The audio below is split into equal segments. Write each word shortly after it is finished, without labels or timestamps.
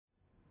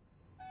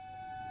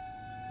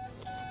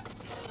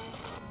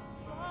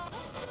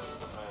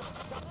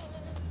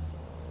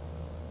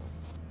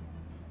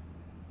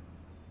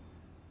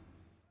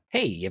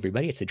Hey,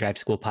 everybody! It's the Drive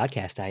School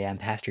Podcast. I am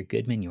Pastor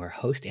Goodman, your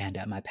host, and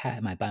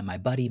my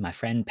buddy, my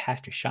friend,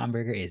 Pastor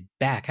Shamburger is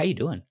back. How you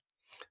doing?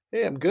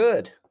 Hey, I'm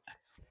good.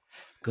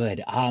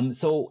 Good.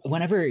 So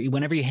whenever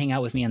you hang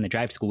out with me on the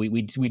Drive School,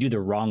 we do the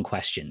wrong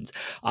questions,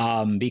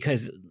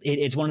 because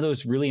it's one of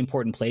those really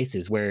important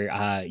places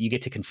where you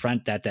get to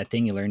confront that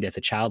thing you learned as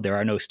a child. There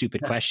are no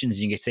stupid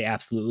questions. You get to say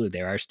absolutely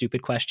there are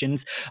stupid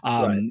questions.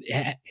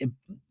 Right.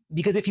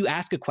 Because if you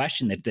ask a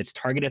question that's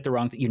targeted at the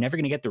wrong you're never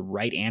going to get the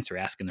right answer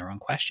asking the wrong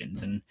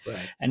questions,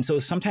 Right. and so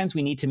sometimes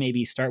we need to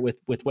maybe start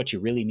with what you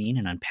really mean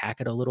and unpack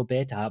it a little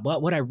bit.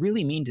 But what I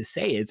really mean to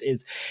say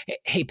is,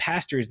 hey,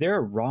 pastor, is there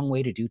a wrong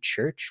way to do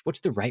church? What's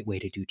the right way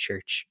to do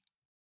church?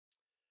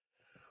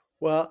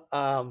 Well,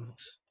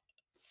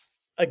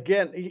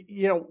 again,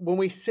 when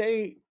we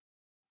say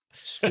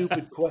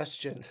stupid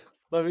question,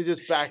 let me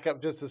just back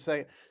up just a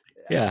second.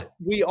 Yeah.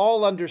 We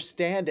all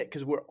understand it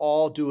because we're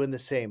all doing the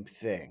same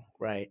thing,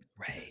 right?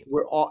 Right.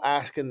 We're all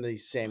asking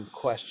these same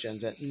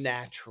questions and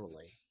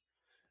naturally.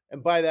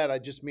 And by that, I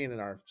just mean in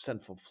our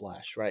sinful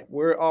flesh, right?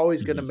 We're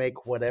always going to Mhm.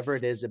 make whatever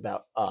it is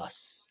about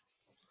us.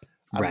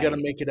 I'm going to Right.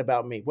 make it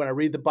about me. When I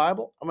read the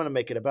Bible, I'm going to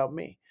make it about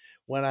me.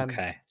 When I'm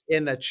Okay.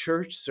 in a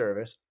church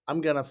service,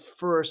 I'm going to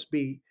first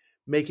be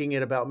making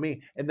it about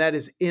me. And that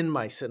is in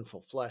my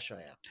sinful flesh,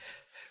 I am.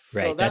 So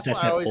Right. That that's that's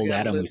why I that always old got to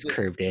Adam live who's this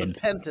curved in.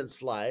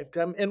 repentance life.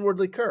 'Cause I'm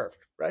inwardly curved,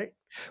 right?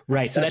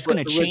 Right. So That's that's what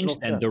going to original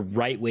change then sin the is.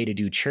 right way to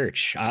do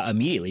church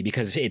immediately,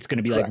 because it's going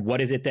to be like, Correct.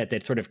 what is it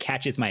that sort of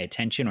catches my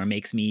attention or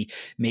makes me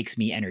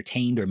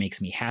entertained or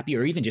makes me happy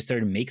or even just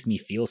sort of makes me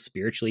feel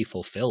spiritually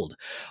fulfilled.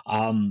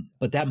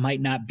 But that might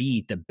not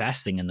be the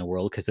best thing in the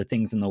world, because the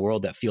things in the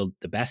world that feel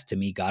the best to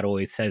me, God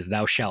always says,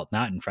 "Thou shalt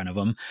not" in front of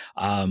them.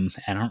 And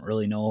I don't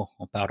really know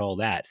about all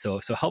that. So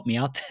help me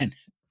out then.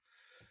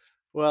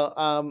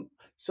 Well,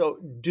 so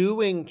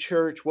doing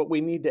church, what we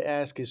need to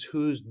ask is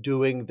who's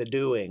doing the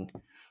doing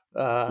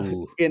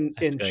Ooh, that's in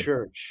good.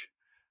 church,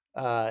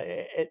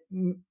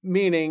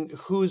 meaning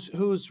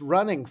who's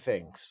running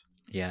things.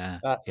 Yeah.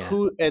 Yeah.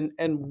 Who and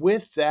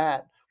with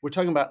that, we're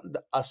talking about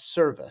a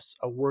service,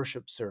 a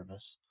worship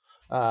service,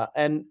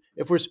 and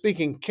if we're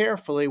speaking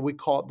carefully, we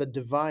call it the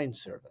divine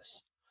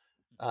service,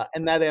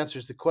 and that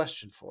answers the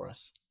question for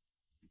us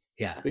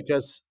Yeah.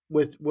 because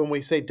with when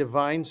we say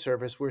divine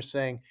service, we're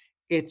saying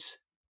it's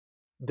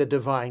the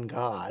divine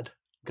God,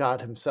 God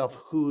Himself,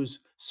 who's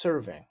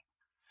serving,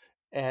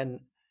 and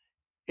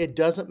it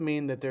doesn't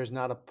mean that there's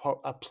not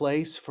a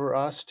place for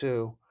us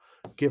to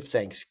give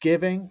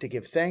thanksgiving, to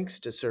give thanks,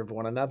 to serve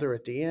one another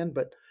at the end,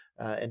 but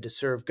and to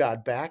serve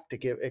God back, to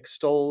give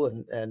extol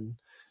and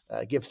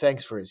give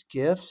thanks for His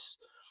gifts.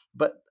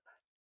 But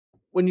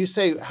when you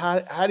say how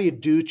do you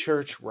do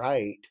church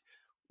right?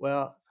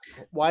 Well,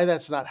 why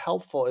that's not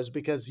helpful is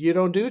because you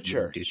don't do You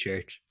don't do church.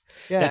 church.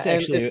 Yeah, That's and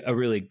actually it's a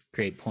really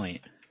great point.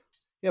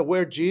 yeah,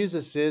 where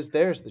Jesus is,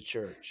 there's the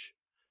church.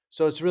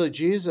 So it's really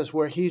Jesus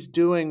where He's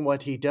doing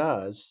what He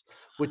does,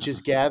 which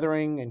is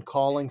gathering and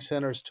calling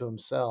sinners to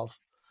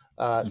Himself.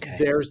 Okay.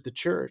 There's the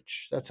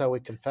church. That's how we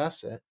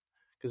confess it,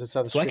 because that's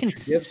how the So I can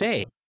Scripture gives it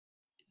say to us.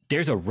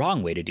 there's a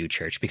wrong way to do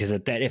church, because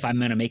that if I'm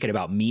going to make it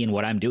about me and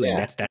what I'm doing,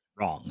 Yeah, that's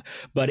wrong.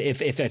 But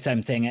if it's,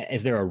 I'm saying,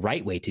 is there a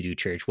right way to do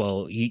church?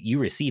 Well, you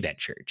receive at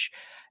church,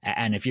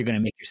 and if you're going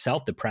to make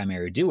yourself the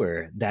primary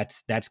doer,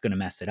 that's going to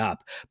mess it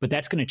up. But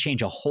that's going to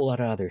change a whole lot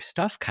of other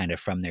stuff kind of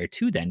from there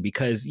too. Then,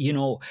 because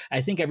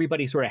I think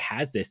everybody sort of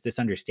has this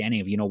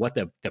understanding of what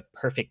the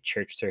perfect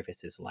church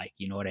service is like.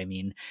 You know what I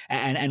mean?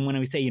 And when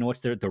we say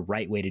what's the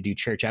right way to do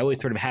church, I always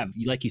sort of have,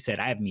 like you said,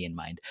 I have me in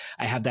mind.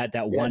 I have that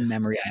yeah, one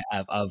memory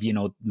of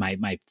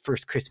my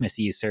first Christmas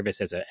Eve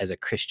service as a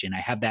Christian. I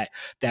have that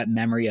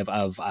memory of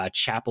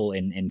chapel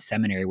in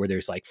seminary where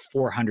there's like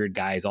 400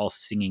 guys all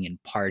singing in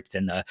parts,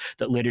 and the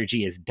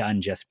liturgy is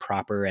done just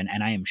proper, and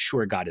I am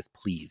sure God is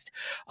pleased.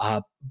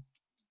 Uh,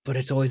 but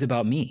it's always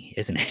about me,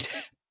 isn't it?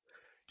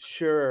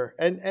 sure.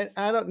 And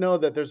I don't know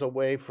that there's a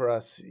way for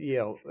us,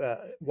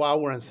 while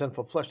we're in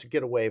sinful flesh, to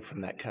get away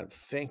from that kind of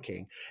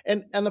thinking.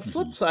 And on the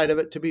flip Mhm. side of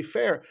it, to be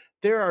fair,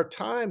 there are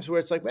times where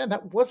it's like, man,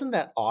 that wasn't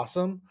that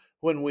awesome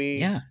when we.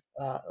 Yeah.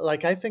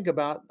 Like I think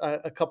about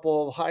a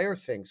couple of higher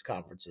things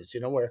conferences,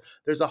 where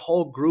there's a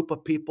whole group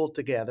of people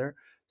together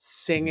Mhm.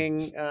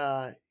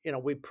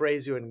 singing, we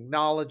praise you and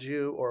acknowledge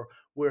you, or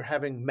we're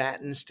having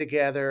matins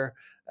together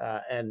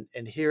and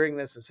hearing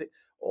this and say,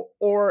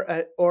 or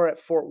at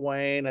Fort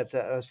Wayne I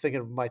was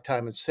thinking of my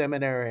time in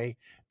seminary,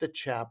 the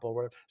chapel,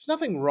 where there's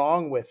nothing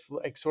wrong with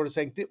like sort of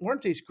saying,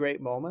 weren't these great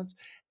moments?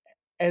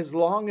 As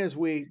long as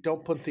we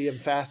don't put the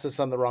emphasis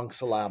on the wrong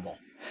syllable.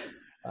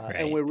 And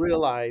Right. we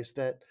realize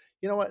that,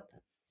 what?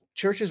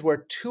 Churches where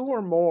two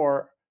or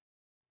more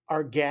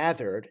are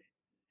gathered,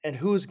 and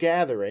who's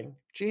gathering?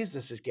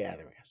 Jesus is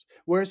gathering us.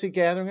 Where is He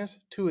gathering us?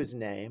 To His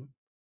name.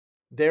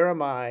 There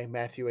am I,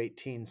 Matthew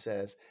 18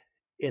 says,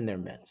 in their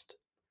midst.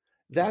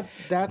 Right.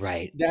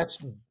 That's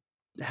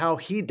how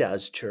He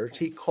does church.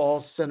 He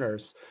calls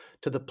sinners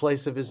to the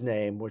place of His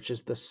name, which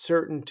is the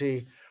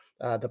certainty,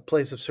 the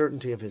place of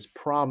certainty of His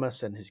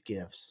promise and His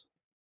gifts.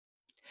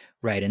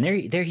 Right, and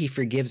there he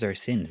forgives our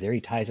sins. There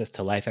he ties us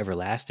to life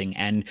everlasting,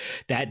 and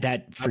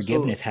that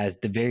forgiveness Absolutely. has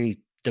the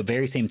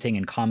very same thing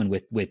in common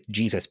with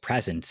Jesus'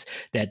 presence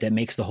that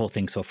makes the whole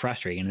thing so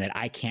frustrating, and that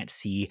I can't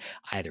see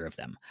either of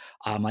them.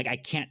 Like I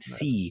can't Right.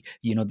 see,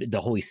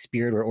 the Holy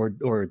Spirit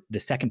or the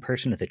second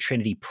person of the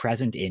Trinity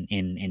present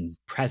in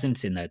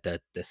presence in the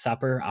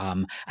supper.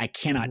 I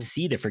cannot Mhm.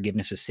 see the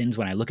forgiveness of sins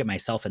when I look at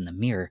myself in the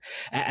mirror.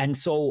 And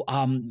so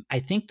I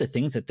think the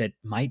things that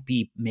might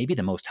be maybe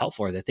the most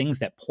helpful are the things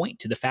that point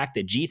to the fact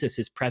that Jesus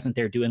is present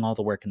there doing all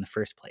the work in the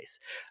first place.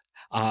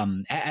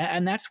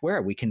 And that's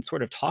where we can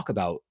sort of talk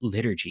about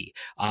liturgy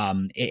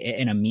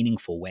in a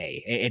meaningful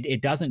way.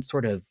 It doesn't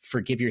sort of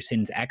forgive your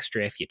sins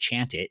extra if you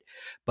chant it,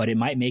 but it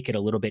might make it a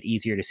little bit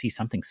easier to see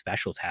something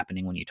special is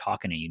happening when you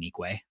talk in a unique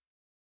way.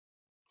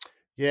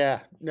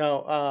 Yeah,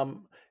 no,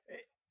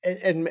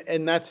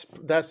 and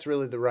that's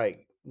really the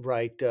right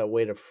way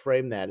to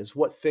frame that is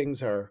what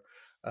things uh,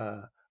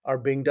 are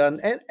being done,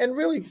 and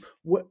really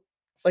what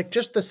like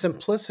just the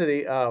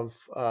simplicity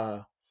of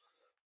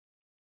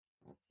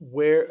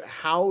where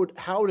how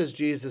does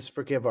Jesus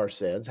forgive our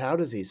sins? How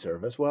does he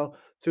serve us? Well,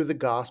 through the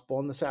gospel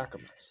and the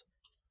sacraments,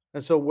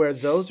 and so where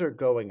those are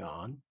going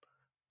on,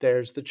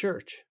 there's the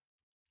church,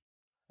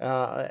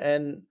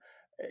 and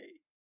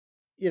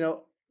you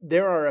know,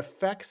 there are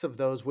effects of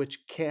those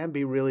which can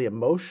be really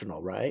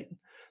emotional, right?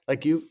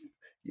 Like you've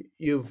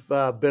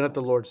been at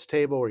the Lord's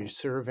table where you're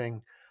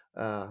serving,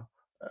 uh,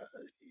 uh,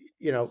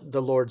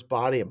 the Lord's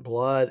body and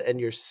blood, and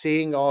you're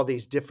seeing all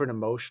these different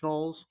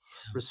emotional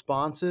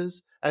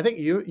responses. I think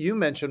you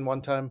mentioned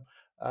one time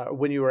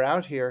when you were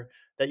out here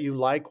that you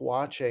like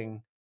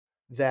watching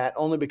that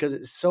only because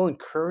it's so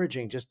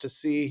encouraging just to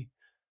see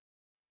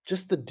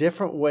just the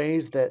different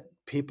ways that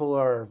people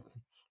are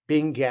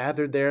being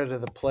gathered there to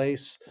the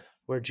place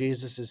where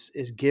Jesus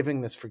is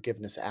giving this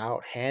forgiveness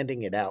out,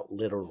 handing it out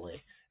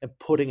literally, and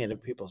putting it in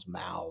people's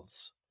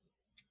mouths.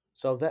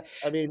 So that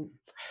I mean,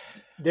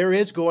 there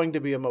is going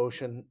to be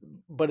emotion,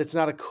 but it's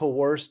not a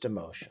coerced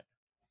emotion.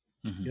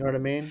 Mhm. You know what I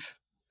mean?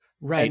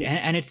 Right, And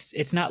and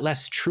it's not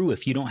less true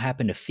if you don't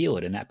happen to feel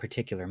it in that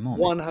particular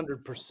moment.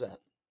 100%.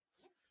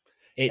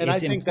 It, And I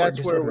it's think important that's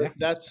to sort where of recognize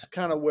that's that.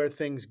 kind of where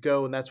things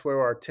go, and that's where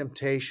our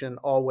temptation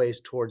always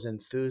towards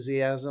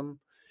enthusiasm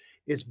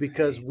is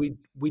because Right.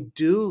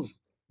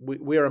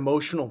 we are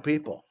emotional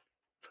people.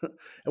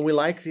 And we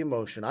like the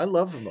emotion. I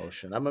love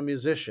emotion. I'm a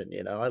musician,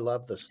 I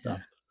love this Yeah.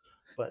 stuff.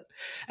 But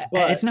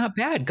It's but not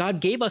bad.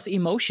 God gave us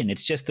emotion.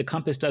 It's just the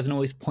compass doesn't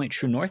always point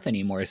true north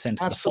anymore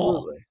since the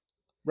fall. absolutely.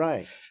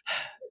 Right.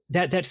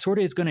 That sort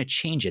of is going to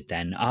change it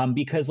then,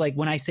 because like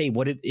when I say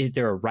what is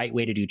there a right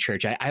way to do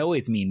church, I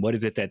always mean what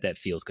is it that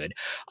feels good.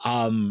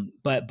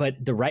 But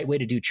the right way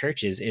to do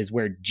church is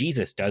where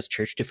Jesus does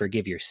church to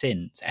forgive your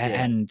sins.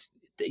 Yeah. And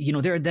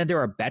there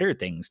are better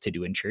things to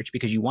do in church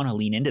because you want to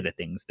lean into the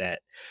things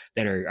that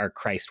are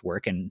Christ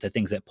work and the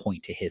things that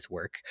point to his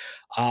work.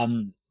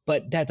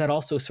 But that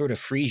also sort of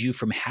frees you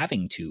from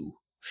having to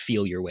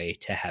feel your way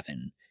to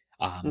heaven.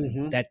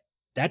 Mhm.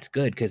 That's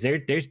good because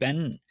there's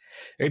been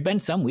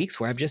some weeks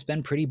where I've just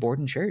been pretty bored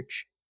in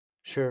church.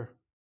 Sure.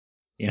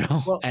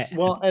 Well I,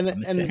 well, and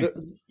I'm a and sinner.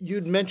 the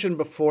you'd mentioned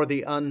before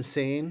the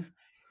unseen,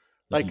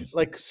 like Mhm.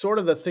 like sort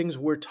of the things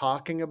we're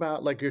talking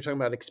about, like you're talking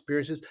about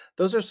experiences,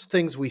 those are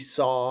things we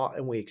saw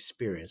and we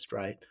experienced,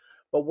 right?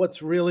 But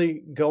what's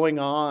really going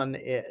on,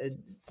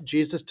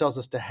 Jesus tells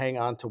us to hang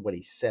on to what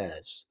he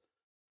says.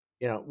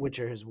 Which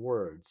are his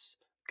words.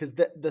 Because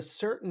the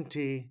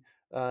certainty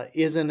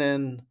isn't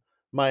in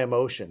my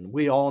emotion.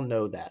 We all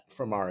know that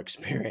from our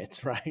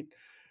experience, right?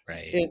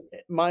 Right.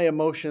 My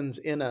emotions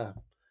in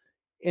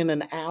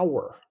an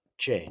hour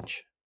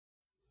change.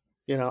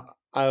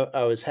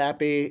 I was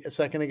happy a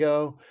second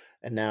ago,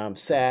 and now I'm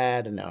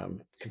sad, and now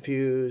I'm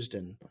confused,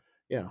 and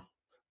you know,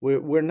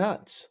 we're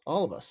nuts,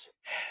 all of us,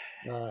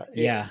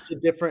 Yeah. to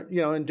different,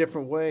 in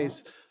different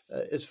ways,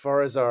 as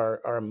far as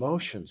our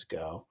emotions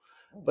go.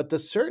 But the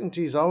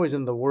certainty is always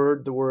in the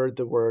word, the word,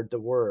 the word, the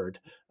word.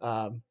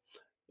 Um,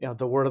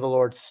 the word of the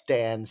Lord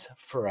stands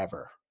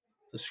forever.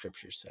 The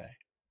scriptures say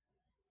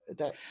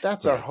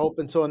that's our Right. hope.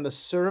 And so in the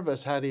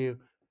service,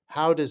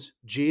 how does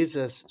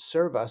Jesus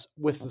serve us?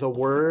 With the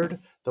word,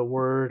 the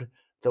word,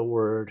 the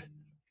word,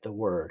 the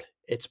word.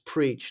 It's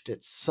preached,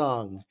 it's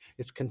sung,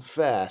 it's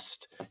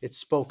confessed, it's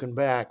spoken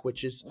back,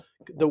 which is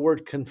the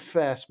word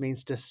confess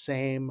means the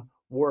same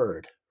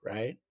word,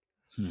 right?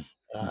 Hmm.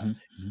 uh, Mhm,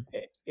 mhm.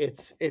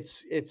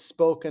 it's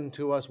spoken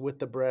to us with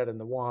the bread and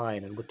the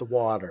wine and with the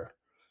water,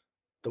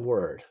 the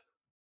word.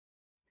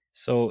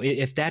 So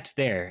if that's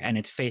there and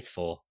it's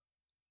faithful,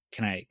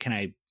 can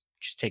I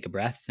just take a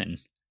breath and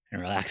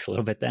relax a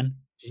little bit then?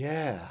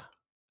 Yeah,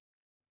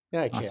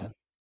 yeah, I Awesome.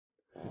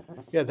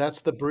 can. Yeah,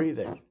 that's the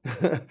breathing.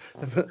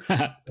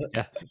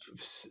 Yeah.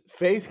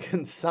 Faith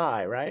can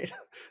sigh, right?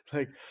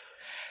 Like,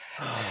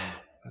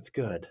 oh, that's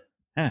good.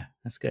 Yeah,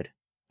 that's good.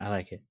 I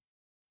like it.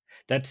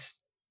 That's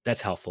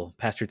that's helpful.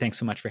 Pastor, thanks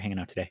so much for hanging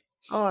out today.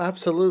 Oh,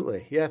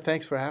 absolutely. Yeah,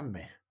 thanks for having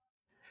me.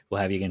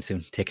 We'll have you again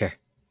soon. Take care.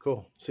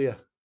 Cool. See ya.